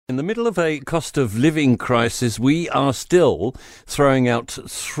In the middle of a cost of living crisis, we are still throwing out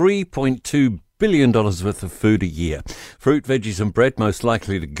 $3.2 billion worth of food a year. Fruit, veggies and bread most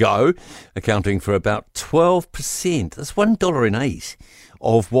likely to go, accounting for about 12%. That's $1.08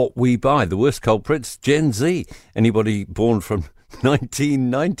 of what we buy. The worst culprits, Gen Z. Anybody born from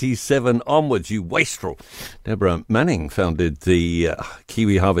 1997 onwards, you wastrel. Deborah Manning founded the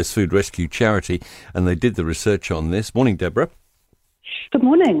KiwiHarvest Food Rescue charity, and they did the research on this. Morning, Deborah. Good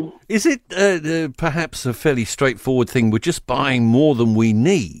morning. Is it perhaps a fairly straightforward thing? We're just buying more than we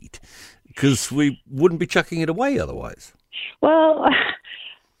need because we wouldn't be chucking it away otherwise. Well,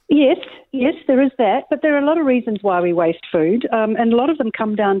 yes, there is that, but there are a lot of reasons why we waste food, and a lot of them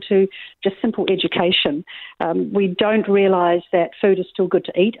come down to just simple education. We don't realise that food is still good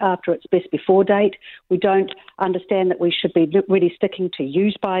to eat after its best before date. We don't understand that we should be really sticking to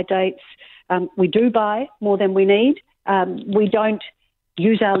use by dates. We do buy more than we need. We don't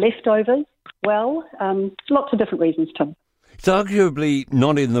use our leftovers well. Lots of different reasons, Tim. It's arguably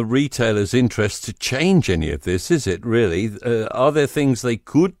not in the retailer's interest to change any of this, is it, really? Are there things they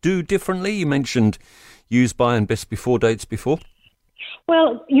could do differently? You mentioned use by and best before dates before.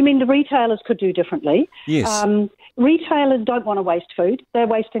 Well, you mean the retailers could do differently? Yes. Retailers don't want to waste food. They're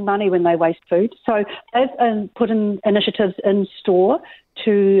wasting money when they waste food. So they've put in initiatives in store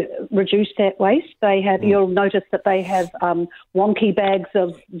to reduce that waste. They have. You'll notice that they have wonky bags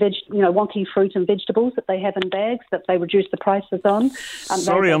of wonky fruit and vegetables that they have in bags that they reduce the prices on.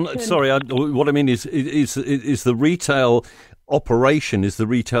 Sorry. What I mean is the retail operation, is the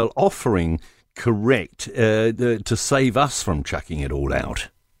retail offering correct to save us from chucking it all out?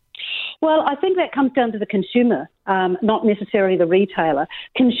 Well, I think that comes down to the consumer, not necessarily the retailer.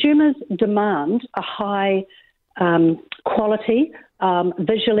 Consumers demand a high quality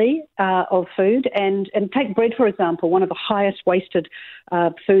visually of food. And take bread, for example, one of the highest wasted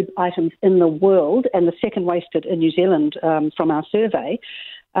food items in the world and the second wasted in New Zealand from our survey.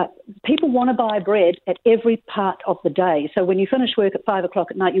 People want to buy bread at every part of the day. So when you finish work at 5 o'clock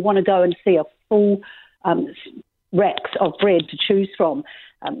at night, you want to go and see a full racks of bread to choose from.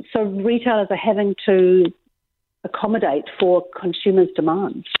 So retailers are having to accommodate for consumers'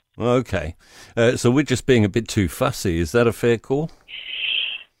 demands. Okay. So we're just being a bit too fussy. Is that a fair call?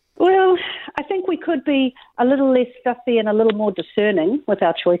 Well, I think we could be a little less fussy and a little more discerning with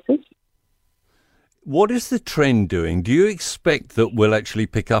our choices. What is the trend doing? Do you expect that we'll actually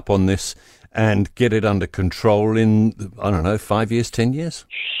pick up on this and get it under control in, 5 years, 10 years?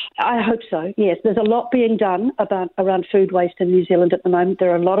 I hope so, yes. There's a lot being done around food waste in New Zealand at the moment.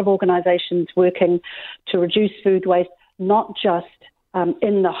 There are a lot of organisations working to reduce food waste, not just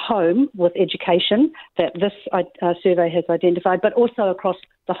in the home with education that this survey has identified, but also across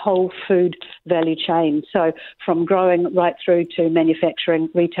the whole food value chain. So from growing right through to manufacturing,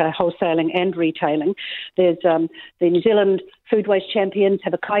 retail, wholesaling and retailing. There's the New Zealand Food Waste Champions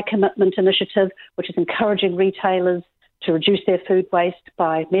have a Kai Commitment initiative, which is encouraging retailers to reduce their food waste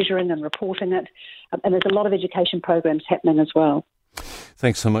by measuring and reporting it. And there's a lot of education programs happening as well.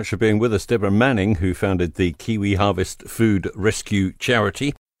 Thanks so much for being with us, Deborah Manning, who founded the KiwiHarvest Food Rescue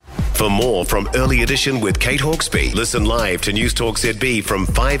charity. For more from Early Edition with Kate Hawkesby, listen live to News Talk ZB from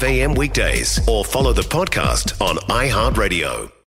 5 a.m. weekdays or follow the podcast on iHeartRadio.